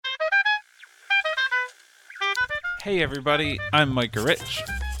Hey everybody, I'm Micah Rich.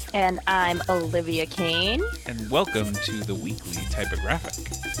 And I'm Olivia Kane. And welcome to the Weekly Typographic,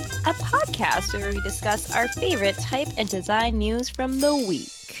 a podcast where we discuss our favorite type and design news from the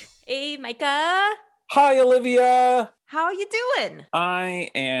week. Hey, Micah. Hi, Olivia. How are you doing? I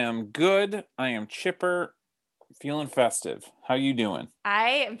am good. I am chipper, feeling festive. How you doing?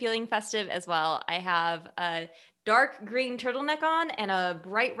 I am feeling festive as well. I have a dark green turtleneck on and a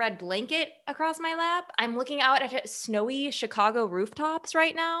bright red blanket across my lap. I'm looking out at snowy Chicago rooftops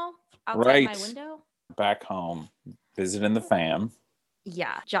right now outside my window. Back home, visiting the fam.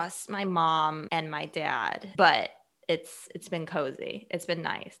 Yeah, just my mom and my dad. But it's been cozy. It's been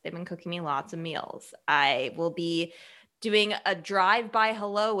nice. They've been cooking me lots of meals. I will be doing a drive-by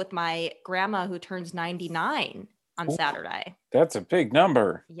hello with my grandma who turns 99 on Saturday. That's a big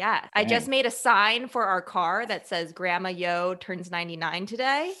number. Yeah. Dang. I just made a sign for our car that says Grandma Yo turns 99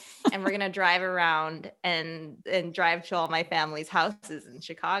 today. And we're going to drive around and drive to all my family's houses in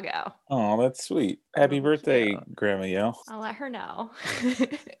Chicago. Oh, that's sweet. Happy birthday, cute. Grandma Yo. I'll let her know.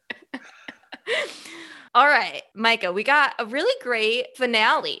 All right, Micah, we got a really great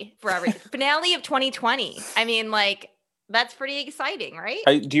finale for finale of 2020. I mean, that's pretty exciting, right?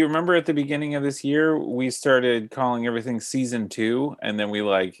 Do you remember at the beginning of this year, we started calling everything season 2, and then we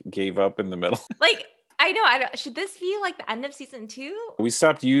gave up in the middle? I know. Should this be the end of season 2? We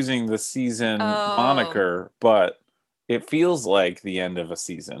stopped using the season moniker, but it feels like the end of a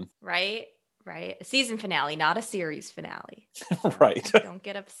season. Right. A season finale, not a series finale. Right. Don't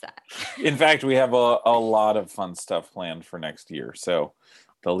get upset. In fact, we have a lot of fun stuff planned for next year. So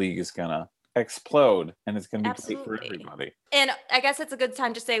the league is going to explode and it's going to be great for everybody. And I guess it's a good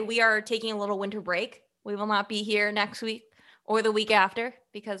time to say we are taking a little winter break. We will not be here next week or the week after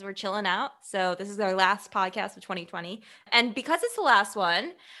because we're chilling out. So this is our last podcast of 2020. And because it's the last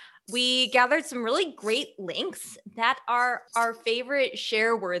one, we gathered some really great links that are our favorite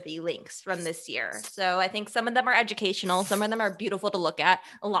share-worthy links from this year. So I think some of them are educational. Some of them are beautiful to look at.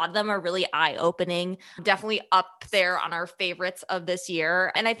 A lot of them are really eye-opening, definitely up there on our favorites of this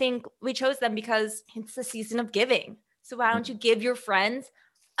year. And I think we chose them because it's the season of giving. So why don't you give your friends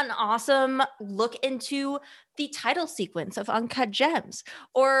an awesome look into the title sequence of Uncut Gems?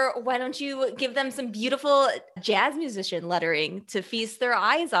 Or why don't you give them some beautiful jazz musician lettering to feast their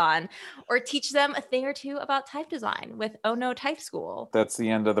eyes on? Or teach them a thing or two about type design with Oh No Type School? That's the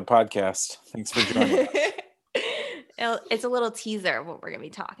end of the podcast. Thanks for joining us. It's a little teaser of what we're going to be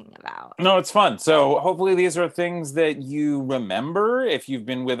talking about. No, it's fun. So hopefully these are things that you remember if you've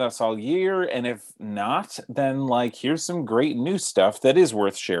been with us all year. And if not, then here's some great new stuff that is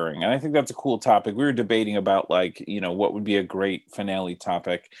worth sharing. And I think that's a cool topic. We were debating about what would be a great finale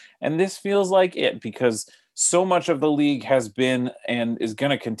topic. And this feels like it because so much of the league has been and is going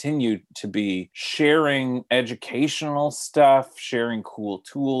to continue to be sharing educational stuff, sharing cool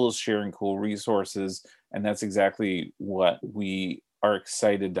tools, sharing cool resources. And that's exactly what we are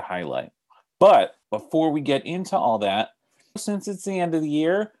excited to highlight. But before we get into all that, since it's the end of the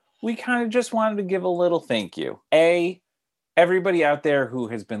year, we kind of just wanted to give a little thank you. Everybody out there who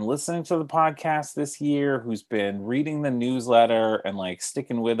has been listening to the podcast this year, who's been reading the newsletter and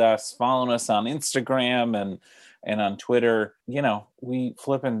sticking with us, following us on Instagram and on Twitter, we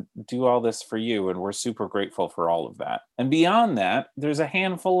flip and do all this for you. And we're super grateful for all of that. And beyond that, there's a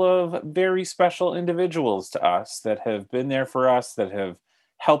handful of very special individuals to us that have been there for us, that have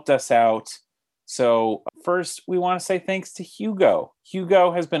helped us out. So first, we want to say thanks to Hugo.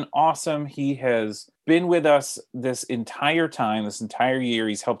 Hugo has been awesome. He has been with us this entire time, this entire year.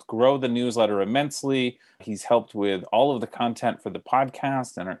 He's helped grow the newsletter immensely. He's helped with all of the content for the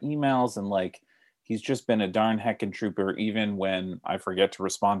podcast and our emails. And he's just been a darn heckin' trooper, even when I forget to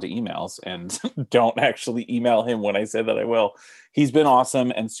respond to emails and don't actually email him when I say that I will. He's been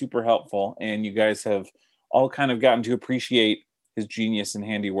awesome and super helpful. And you guys have all kind of gotten to appreciate his genius and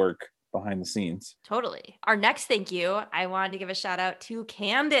handiwork behind the scenes. Totally. Our next thank you, I wanted to give a shout out to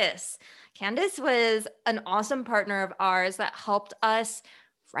Candace. Candace was an awesome partner of ours that helped us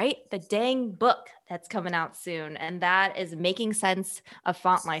write the dang book that's coming out soon. And that is Making Sense of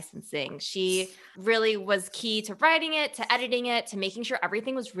Font Licensing. She really was key to writing it, to editing it, to making sure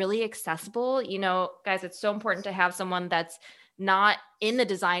everything was really accessible. Guys, it's so important to have someone that's not in the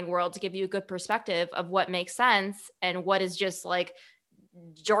design world to give you a good perspective of what makes sense and what is just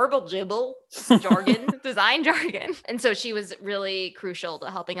jarble jibble jargon, design jargon. And so she was really crucial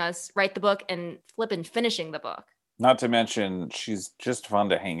to helping us write the book and finishing the book. Not to mention, she's just fun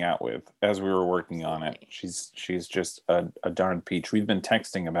to hang out with as we were working on it. She's just a darn peach. We've been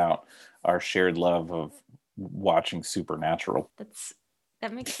texting about our shared love of watching Supernatural. That's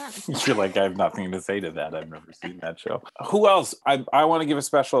That makes sense. You're like, I have nothing to say to that. I've never seen that show. Who else? I want to give a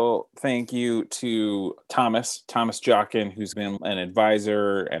special thank you to Thomas Jockin, who's been an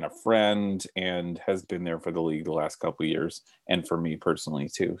advisor and a friend and has been there for the league the last couple of years, and for me personally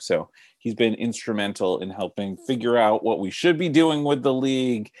too. So he's been instrumental in helping figure out what we should be doing with the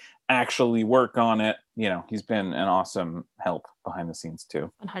league, actually work on it. You know, he's been an awesome help behind the scenes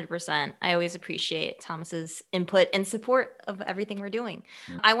too. 100%. I always appreciate Thomas's input and support of everything we're doing.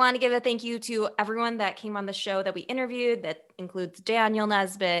 Mm. I want to give a thank you to everyone that came on the show that we interviewed. That includes Daniel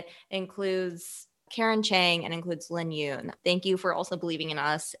Nesbitt, includes Karen Chang, and includes Lin Yoon. Thank you for also believing in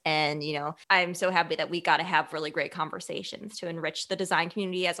us. And, you know, I'm so happy that we got to have really great conversations to enrich the design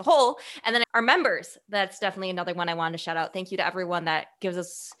community as a whole. And then our members, that's definitely another one I wanted to shout out. Thank you to everyone that gives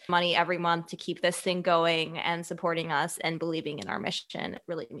us money every month to keep this thing going and supporting us and believing in our mission. It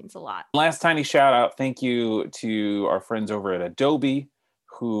really means a lot. Last tiny shout out. Thank you to our friends over at Adobe,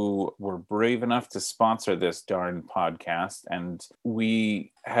 who were brave enough to sponsor this darn podcast. And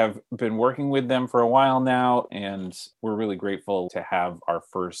we have been working with them for a while now, and we're really grateful to have our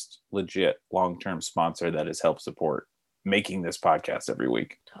first legit long-term sponsor that has helped support making this podcast every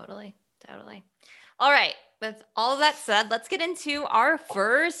week. Totally. All right. With all of that said, let's get into our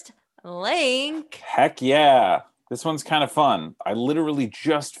first link. Heck yeah. This one's kind of fun. I literally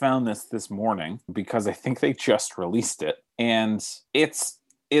just found this morning because I think they just released it. And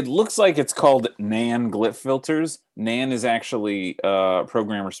it looks like it's called Nan Glyph Filters. Nan is actually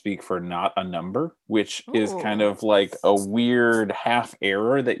programmer speak for not a number, which is kind of like a weird half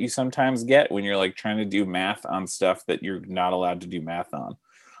error that you sometimes get when you're like trying to do math on stuff that you're not allowed to do math on.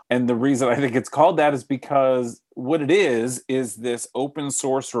 And the reason I think it's called that is because what it is this open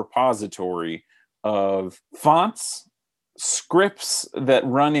source repository of fonts, scripts that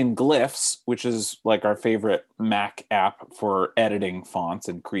run in glyphs, which is like our favorite Mac app for editing fonts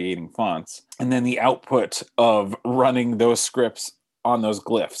and creating fonts, and then the output of running those scripts on those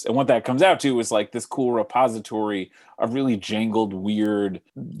glyphs. And what that comes out to is like this cool repository of really jangled, weird,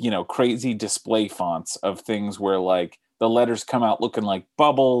 you know, crazy display fonts of things where like the letters come out looking like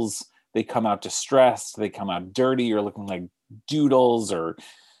bubbles, they come out distressed, they come out dirty or looking like doodles, or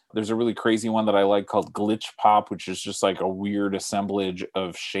there's a really crazy one that I like called Glitch Pop, which is just like a weird assemblage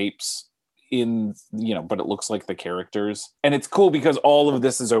of shapes in, you know, but it looks like the characters. And it's cool because all of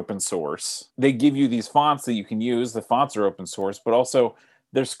this is open source. They give you these fonts that you can use. The fonts are open source, but also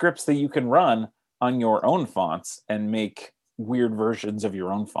there's scripts that you can run on your own fonts and make weird versions of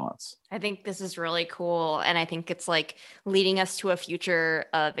your own fonts. I think this is really cool. And I think it's like leading us to a future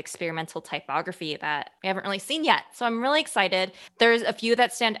of experimental typography that we haven't really seen yet. So I'm really excited. There's a few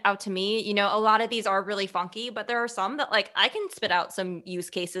that stand out to me. You know, a lot of these are really funky, but there are some that like I can spit out some use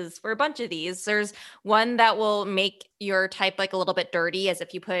cases for a bunch of these. There's one that will make your type like a little bit dirty as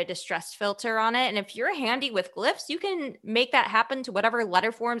if you put a distressed filter on it. And if you're handy with glyphs, you can make that happen to whatever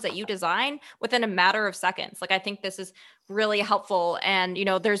letter forms that you design within a matter of seconds. Like I think this is really helpful. And, you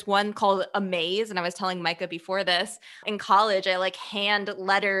know, there's one called a maze. And I was telling Micah before this, in college, I like hand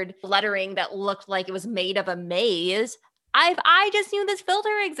lettered lettering that looked like it was made of a maze. I just knew this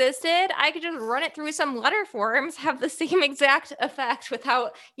filter existed. I could just run it through some letter forms, have the same exact effect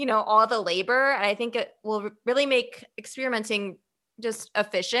without, you know, all the labor. And I think it will really make experimenting just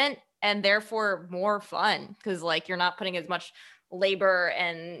efficient and therefore more fun because like you're not putting as much labor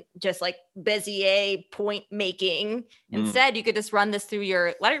and just like Bezier point making. Instead, you could just run this through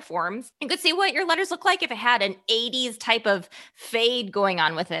your letter forms and could see what your letters look like if it had an 80s type of fade going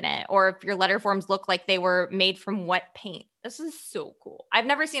on within it, or if your letter forms look like they were made from wet paint. This is so cool. I've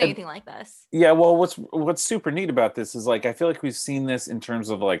never seen anything like this. Yeah, well, what's super neat about this is like I feel like we've seen this in terms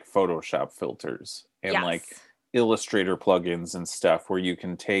of like Photoshop filters and like Illustrator plugins and stuff where you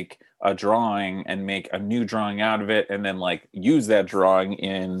can take a drawing and make a new drawing out of it and then like use that drawing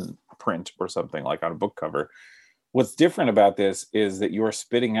in print or something like on a book cover. What's different about this is that you're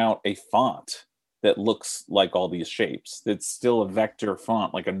spitting out a font that looks like all these shapes. It's still a vector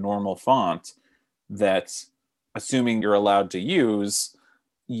font, like a normal font that, assuming you're allowed to use,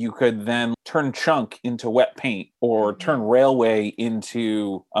 you could then turn chunk into wet paint or turn railway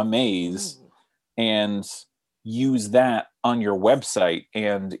into a maze and use that on your website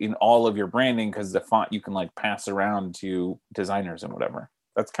and in all of your branding because the font you can like pass around to designers and whatever.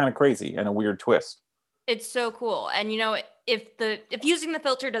 That's kind of crazy and a weird twist. It's so cool. And you know, if using the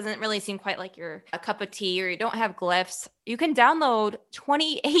filter doesn't really seem quite like you're a cup of tea or you don't have glyphs, you can download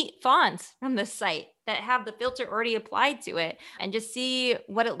 28 fonts from this site that have the filter already applied to it and just see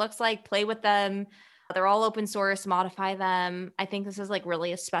what it looks like, play with them. They're all open source, modify them. I think this is like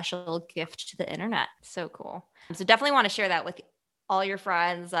really a special gift to the internet. So cool. So definitely want to share that with all your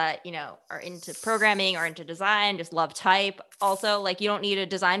friends that, are into programming or into design, just love type. Also, like, you don't need a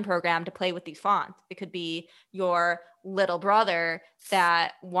design program to play with these fonts. It could be your little brother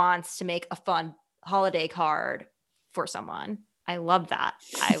that wants to make a fun holiday card for someone. I love that.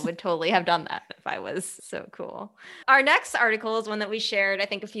 I would totally have done that if I was so cool. Our next article is one that we shared, I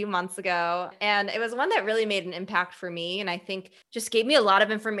think, a few months ago. And it was one that really made an impact for me. And I think just gave me a lot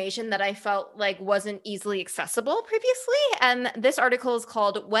of information that I felt like wasn't easily accessible previously. And this article is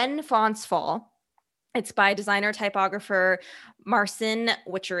called When Fonts Fall. It's by designer typographer Marcin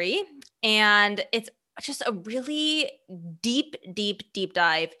Witchery. And it's just a really deep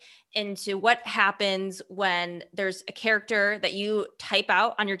dive into what happens when there's a character that you type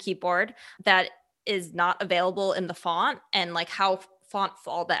out on your keyboard that is not available in the font, and like how font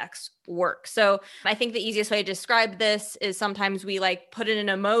fallbacks work. So I think the easiest way to describe this is sometimes we like put in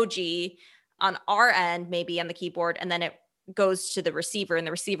an emoji on our end, maybe on the keyboard, and then it goes to the receiver, and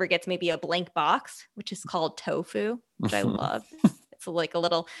the receiver gets maybe a blank box, which is called tofu, which I love. It's like a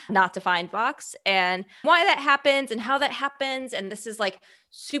little not defined box, and why that happens and how that happens. And this is like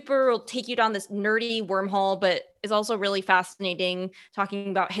super, will take you down this nerdy wormhole, but is also really fascinating, talking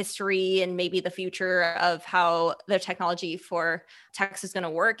about history and maybe the future of how the technology for text is going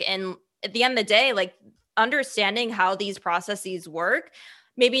to work. And at the end of the day, like, understanding how these processes work,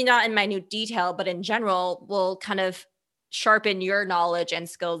 maybe not in minute detail, but in general, will kind of sharpen your knowledge and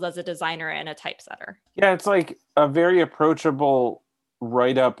skills as a designer and a typesetter. Yeah, it's like a very approachable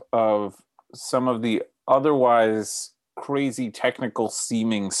write-up of some of the otherwise crazy technical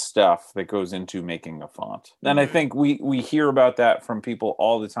seeming stuff that goes into making a font. And I think we hear about that from people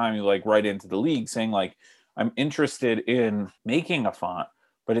all the time who like write into the league saying like, I'm interested in making a font,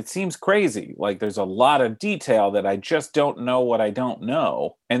 but it seems crazy. Like there's a lot of detail that I just don't know what I don't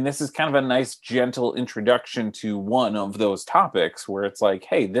know. And this is kind of a nice, gentle introduction to one of those topics where it's like,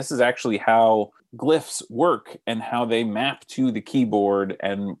 hey, this is actually how glyphs work and how they map to the keyboard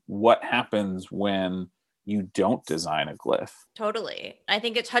and what happens when you don't design a glyph. Totally. I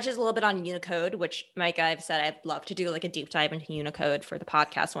think it touches a little bit on Unicode, which, Mike, I've said I'd love to do like a deep dive into Unicode for the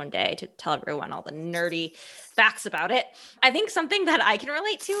podcast one day to tell everyone all the nerdy facts about it. I think something that I can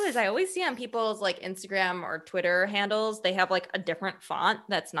relate to is I always see on people's like Instagram or Twitter handles, they have like a different font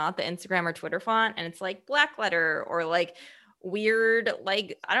that's not the Instagram or Twitter font. And it's like black letter or like weird,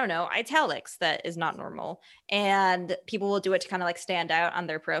 like, I don't know, italics that is not normal. And people will do it to kind of like stand out on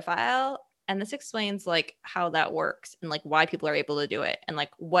their profile. And this explains like how that works and like why people are able to do it and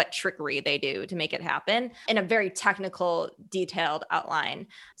like what trickery they do to make it happen in a very technical, detailed outline.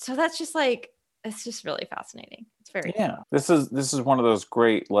 So that's just like, it's just really fascinating. It's very cool. This is one of those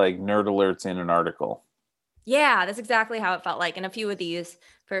great like nerd alerts in an article. Yeah, that's exactly how it felt like. And a few of these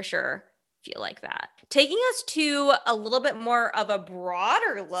for sure feel like that. Taking us to a little bit more of a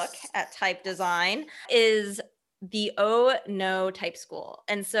broader look at type design is the Oh No Type School.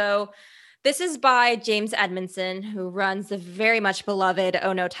 And so this is by James Edmondson, who runs the very much beloved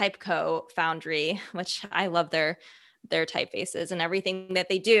Oh No Typeco Foundry, which I love their typefaces and everything that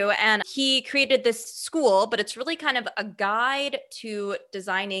they do. And he created this school, but it's really kind of a guide to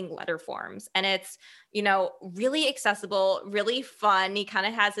designing letter forms. And it's, really accessible, really fun. He kind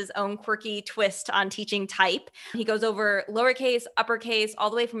of has his own quirky twist on teaching type. He goes over lowercase, uppercase, all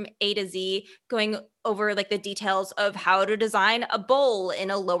the way from A to Z, going over like the details of how to design a bowl in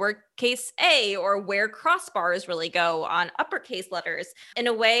a lowercase a, or where crossbars really go on uppercase letters, in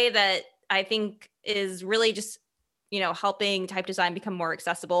a way that I think is really just helping type design become more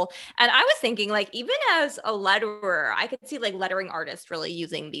accessible. And I was thinking, like, even as a letterer, I could see like lettering artists really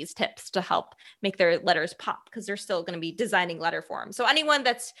using these tips to help make their letters pop, because they're still going to be designing letter forms. So anyone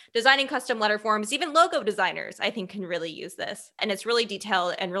that's designing custom letter forms, even logo designers, I think can really use this. And it's really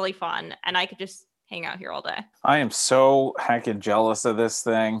detailed and really fun. And I could just hang out here all day. I am so heckin' jealous of this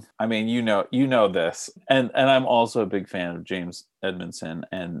thing. I mean, you know this. And I'm also a big fan of James Edmondson.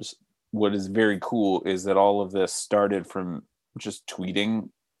 And what is very cool is that all of this started from just tweeting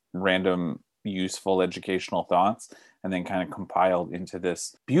random useful educational thoughts and then kind of compiled into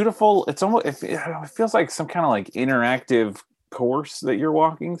this beautiful, it feels like some kind of like interactive course that you're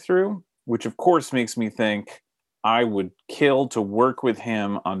walking through, which of course makes me think I would kill to work with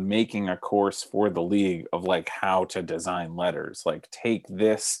him on making a course for the league of like how to design letters. Like take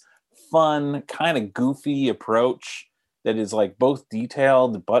this fun kind of goofy approach that is like both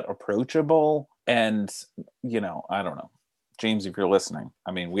detailed but approachable. And, I don't know. James, if you're listening,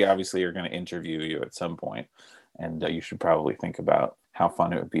 I mean, we obviously are going to interview you at some point, and you should probably think about how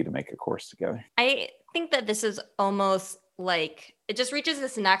fun it would be to make a course together. I think that this is almost like, it just reaches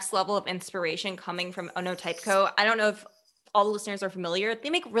this next level of inspiration coming from Oh No Typeco. I don't know if all the listeners are familiar, they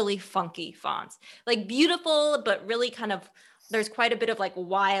make really funky fonts, like beautiful, but really kind of, there's quite a bit of like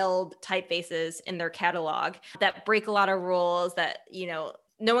wild typefaces in their catalog that break a lot of rules that,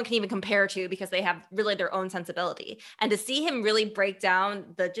 no one can even compare to because they have really their own sensibility. And to see him really break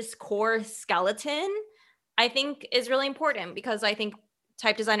down the just core skeleton, I think is really important, because I think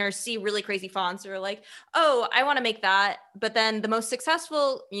type designers see really crazy fonts or like, oh, I want to make that. But then the most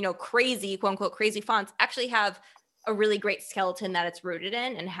successful, crazy, quote unquote, crazy fonts actually have a really great skeleton that it's rooted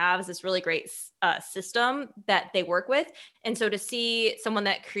in and has this really great system that they work with. And so to see someone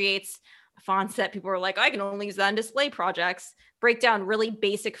that creates fonts that people are like, I can only use that in display projects, break down really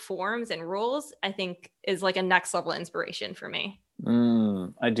basic forms and rules, I think is like a next level inspiration for me.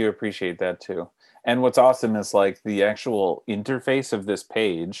 I do appreciate that too. And what's awesome is like the actual interface of this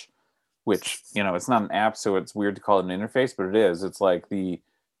page, which, it's not an app, so it's weird to call it an interface, but it is. It's like the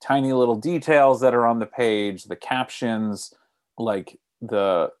tiny little details that are on the page, the captions, like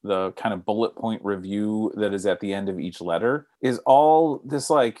the kind of bullet point review that is at the end of each letter, is all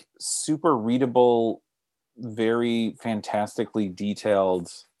this like super readable, very fantastically detailed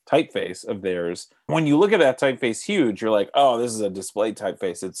typeface of theirs. When you look at that typeface huge, you're like, oh, this is a display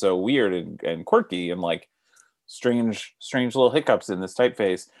typeface. It's so weird and quirky and like strange little hiccups in this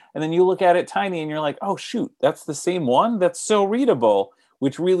typeface. And then you look at it tiny and you're like, oh shoot, that's the same one? That's so readable,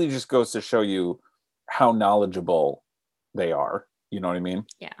 which really just goes to show you how knowledgeable they are. You know what I mean?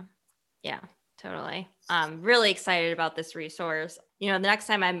 Yeah, totally. I'm really excited about this resource. The next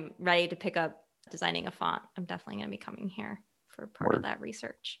time I'm ready to pick up designing a font, I'm definitely going to be coming here for part of that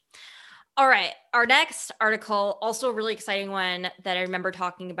research. All right. Our next article, also a really exciting one that I remember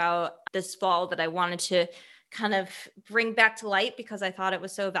talking about this fall that I wanted to kind of bring back to light because I thought it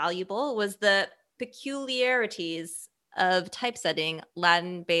was so valuable, was the peculiarities of typesetting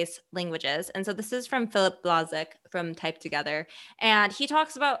Latin-based languages. And so this is from Philip Blazek from Type Together. And he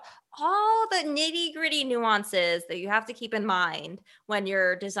talks about all the nitty-gritty nuances that you have to keep in mind when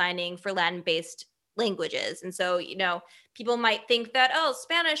you're designing for Latin-based languages. And so, people might think that, oh,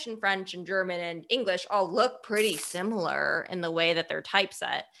 Spanish and French and German and English all look pretty similar in the way that they're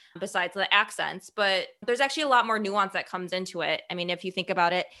typeset, besides the accents. But there's actually a lot more nuance that comes into it. I mean, if you think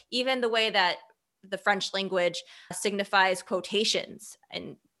about it, even the way that the French language signifies quotations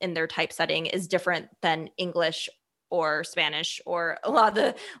in their typesetting is different than English or Spanish or a lot of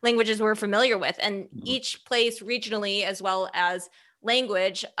the languages we're familiar with. And each place regionally, as well as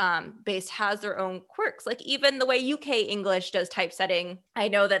language base, has their own quirks. Like even the way UK English does typesetting, I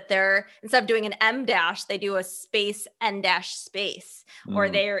know that they're, instead of doing an M dash, they do a space N dash space, or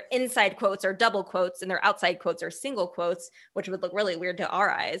their inside quotes are double quotes and their outside quotes are single quotes, which would look really weird to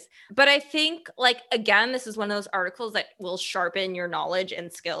our eyes. But I think, like, again, this is one of those articles that will sharpen your knowledge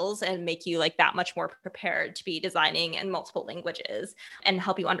and skills and make you like that much more prepared to be designing in multiple languages and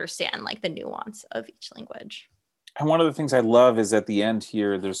help you understand like the nuance of each language. And one of the things I love is at the end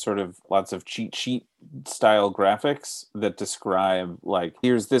here, there's sort of lots of cheat sheet style graphics that describe like,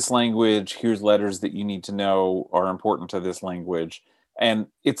 here's this language, here's letters that you need to know are important to this language. And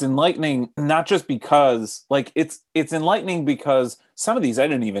it's enlightening, not just because like it's enlightening because some of these I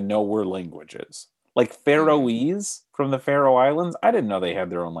didn't even know were languages. Like Faroese from the Faroe Islands, I didn't know they had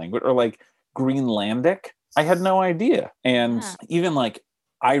their own language. Or like Greenlandic, I had no idea. And even like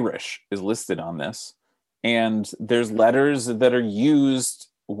Irish is listed on this. And there's letters that are used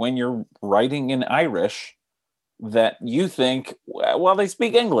when you're writing in Irish that you think, well, they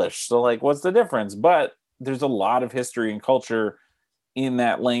speak English. So like, what's the difference? But there's a lot of history and culture in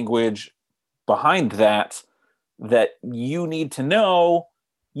that language behind that you need to know.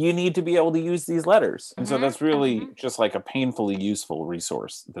 You need to be able to use these letters. And so that's really just like a painfully useful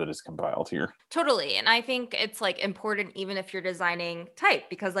resource that is compiled here. Totally. And I think it's like important even if you're designing type,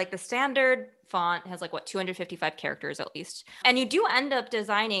 because like the standard font has like 255 characters at least. And you do end up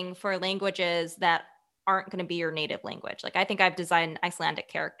designing for languages that aren't going to be your native language. Like I think I've designed Icelandic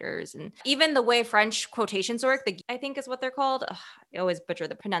characters, and even the way French quotations work, I think is what they're called. Ugh, I always butcher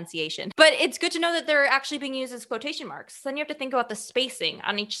the pronunciation, but it's good to know that they're actually being used as quotation marks. Then you have to think about the spacing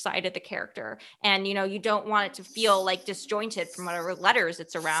on each side of the character. And, you don't want it to feel like disjointed from whatever letters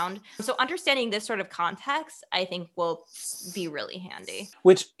it's around. So understanding this sort of context, I think will be really handy.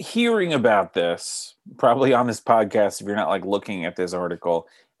 Which, hearing about this, probably on this podcast, if you're not like looking at this article,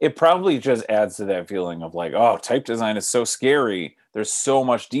 it probably just adds to that feeling of like, oh, type design is so scary. There's so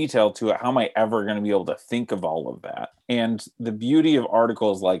much detail to it. How am I ever going to be able to think of all of that? And the beauty of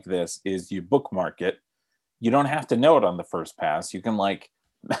articles like this is you bookmark it. You don't have to know it on the first pass. You can like,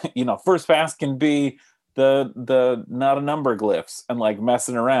 first pass can be the not a number glyphs and like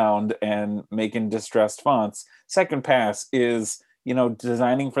messing around and making distressed fonts. Second pass is,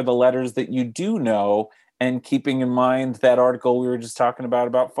 designing for the letters that you do know and keeping in mind that article we were just talking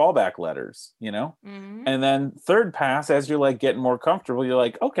about fallback letters, Mm-hmm. And then third pass, as you're like getting more comfortable, you're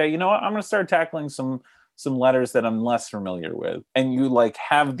like, okay, you know what? I'm going to start tackling some letters that I'm less familiar with. And you like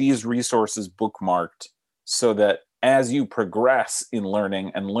have these resources bookmarked so that as you progress in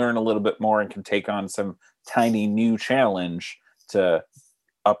learning and learn a little bit more and can take on some tiny new challenge to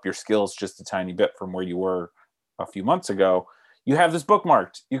up your skills just a tiny bit from where you were a few months ago, you have this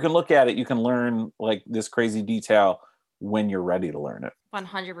bookmarked. You can look at it. You can learn like this crazy detail when you're ready to learn it.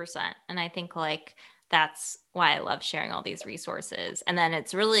 100%. And I think like that's why I love sharing all these resources. And then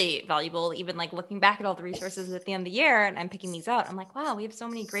it's really valuable, even like looking back at all the resources at the end of the year and I'm picking these out. I'm like, wow, we have so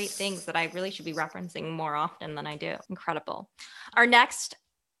many great things that I really should be referencing more often than I do. Incredible. Our next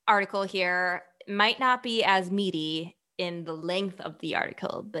article here might not be as meaty in the length of the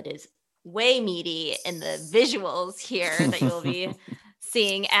article, but is way meaty in the visuals here that you'll be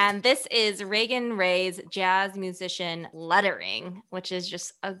seeing. And this is Reagan Ray's Jazz Musician Lettering, which is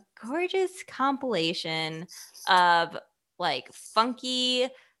just a gorgeous compilation of like funky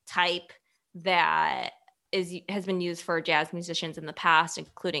type that has been used for jazz musicians in the past,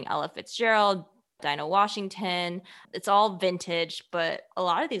 including Ella Fitzgerald, Dinah Washington. It's all vintage, but a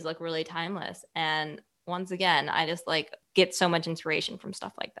lot of these look really timeless. And once again, I just like get so much inspiration from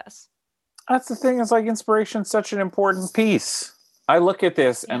stuff like this. That's the thing, is like inspiration is such an important piece. I look at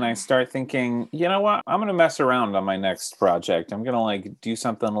this and I start thinking, you know what? I'm going to mess around on my next project. I'm going to like do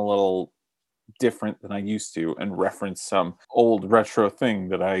something a little different than I used to and reference some old retro thing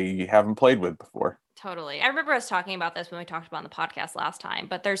that I haven't played with before. Totally. I remember us talking about this when we talked about on the podcast last time,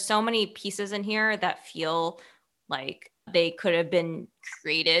 but there's so many pieces in here that feel like they could have been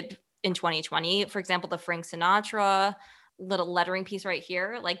created in 2020. For example, the Frank Sinatra little lettering piece right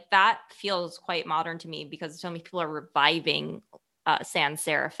here, like that feels quite modern to me because so many people are reviving sans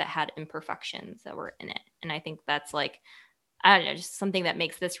serif that had imperfections that were in it. And I think that's like, I don't know, just something that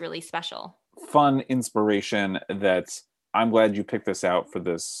makes this really special. Fun inspiration that I'm glad you picked this out for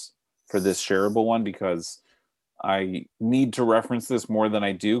this shareable one, because I need to reference this more than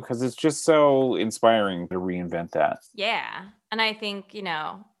I do because it's just so inspiring to reinvent that. Yeah. And I think,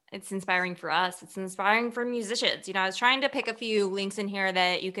 it's inspiring for us. It's inspiring for musicians. I was trying to pick a few links in here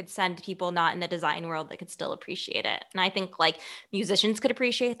that you could send to people not in the design world that could still appreciate it. And I think like musicians could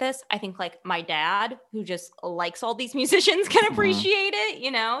appreciate this. I think like my dad, who just likes all these musicians, can appreciate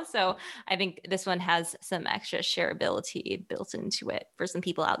it, So I think this one has some extra shareability built into it for some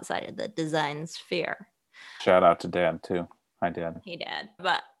people outside of the design sphere. Shout out to Dad too. Hi, Dad. Hey, Dad.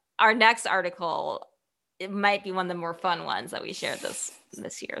 But our next article, it might be one of the more fun ones that we shared this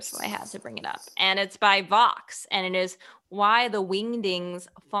year, so I had to bring it up. And it's by Vox, and it is Why the Wingdings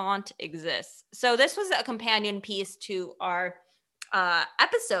Font Exists. So this was a companion piece to our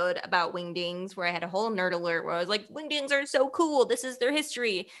episode about wingdings, where I had a whole nerd alert where I was like, wingdings are so cool. This is their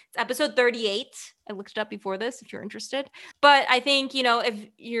history. It's episode 38. I looked it up before this if you're interested. But I think, if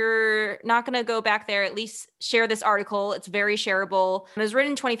you're not going to go back there, at least share this article. It's very shareable. It was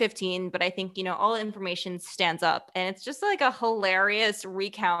written in 2015, but I think, all the information stands up. And it's just like a hilarious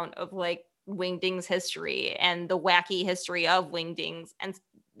recount of like wingdings history and the wacky history of wingdings. And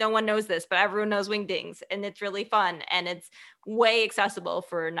no one knows this, but everyone knows wingdings, and it's really fun, and it's way accessible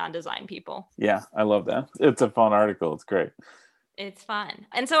for non-design people. Yeah, I love that. It's a fun article. It's great. It's fun.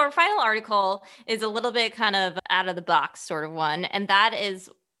 And so our final article is a little bit kind of out of the box sort of one, and that is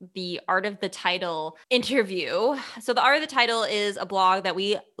the Art of the Title interview. So the Art of the Title is a blog that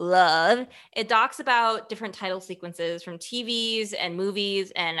we love. It talks about different title sequences from TVs and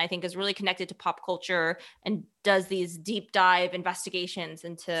movies, and I think is really connected to pop culture and does these deep dive investigations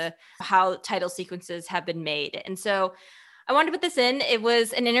into how title sequences have been made. And so I wanted to put this in. It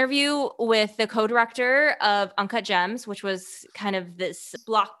was an interview with the co-director of Uncut Gems, which was kind of this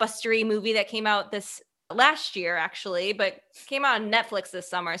blockbustery movie that came out this last year, actually, but came out on Netflix this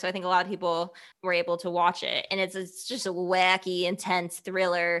summer. So I think a lot of people were able to watch it. And it's just a wacky, intense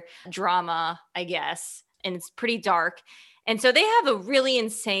thriller drama, I guess. And it's pretty dark. And so they have a really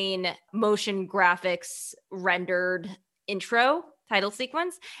insane motion graphics rendered intro title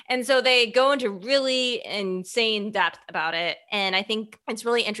sequence. And so they go into really insane depth about it. And I think it's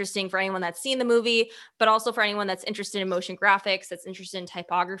really interesting for anyone that's seen the movie, but also for anyone that's interested in motion graphics, that's interested in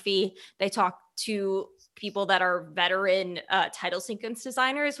typography. They talk to people that are veteran title sequence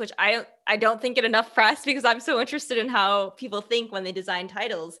designers, which I don't think get enough press because I'm so interested in how people think when they design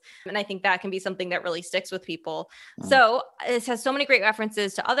titles. And I think that can be something that really sticks with people. So it has so many great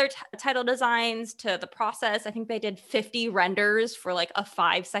references to other title designs, to the process. I think they did 50 renders for like a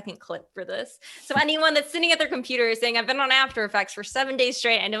 5-second clip for this. So anyone that's sitting at their computer saying, I've been on After Effects for 7 days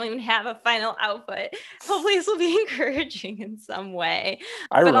straight, I don't even have a final output. Hopefully this will be encouraging in some way.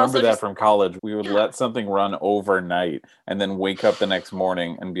 I remember that from college. We would let something run overnight and then wake up the next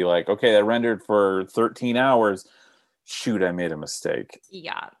morning and be like, okay, that rendered for 13 hours. Shoot, I made a mistake.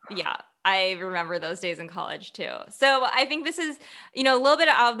 Yeah. I remember those days in college too. So I think this is, a little bit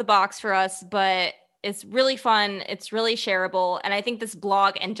out of the box for us, but it's really fun. It's really shareable. And I think this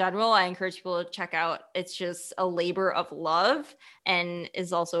blog in general, I encourage people to check out. It's just a labor of love and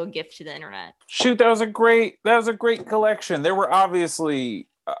is also a gift to the internet. Shoot, that was a great collection. There were obviously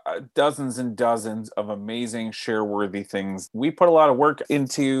dozens and dozens of amazing share-worthy things. We put a lot of work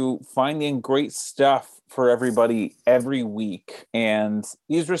into finding great stuff for everybody every week. And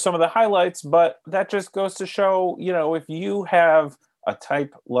these were some of the highlights, but that just goes to show, if you have a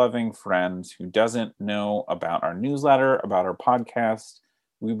type-loving friend who doesn't know about our newsletter, about our podcast,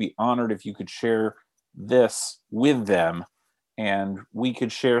 we'd be honored if you could share this with them, and we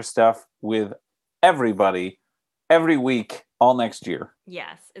could share stuff with everybody every week all next year.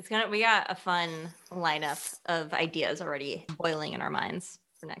 Yes, we got a fun lineup of ideas already boiling in our minds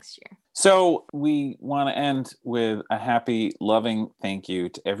for next year. So we want to end with a happy, loving thank you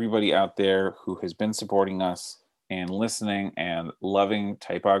to everybody out there who has been supporting us and listening and loving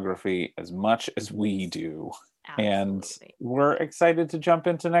typography as much as we do. Absolutely. And we're excited to jump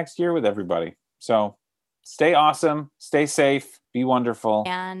into next year with everybody. So stay awesome, stay safe, be wonderful.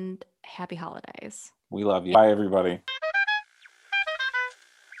 And happy holidays. We love you. Bye, everybody.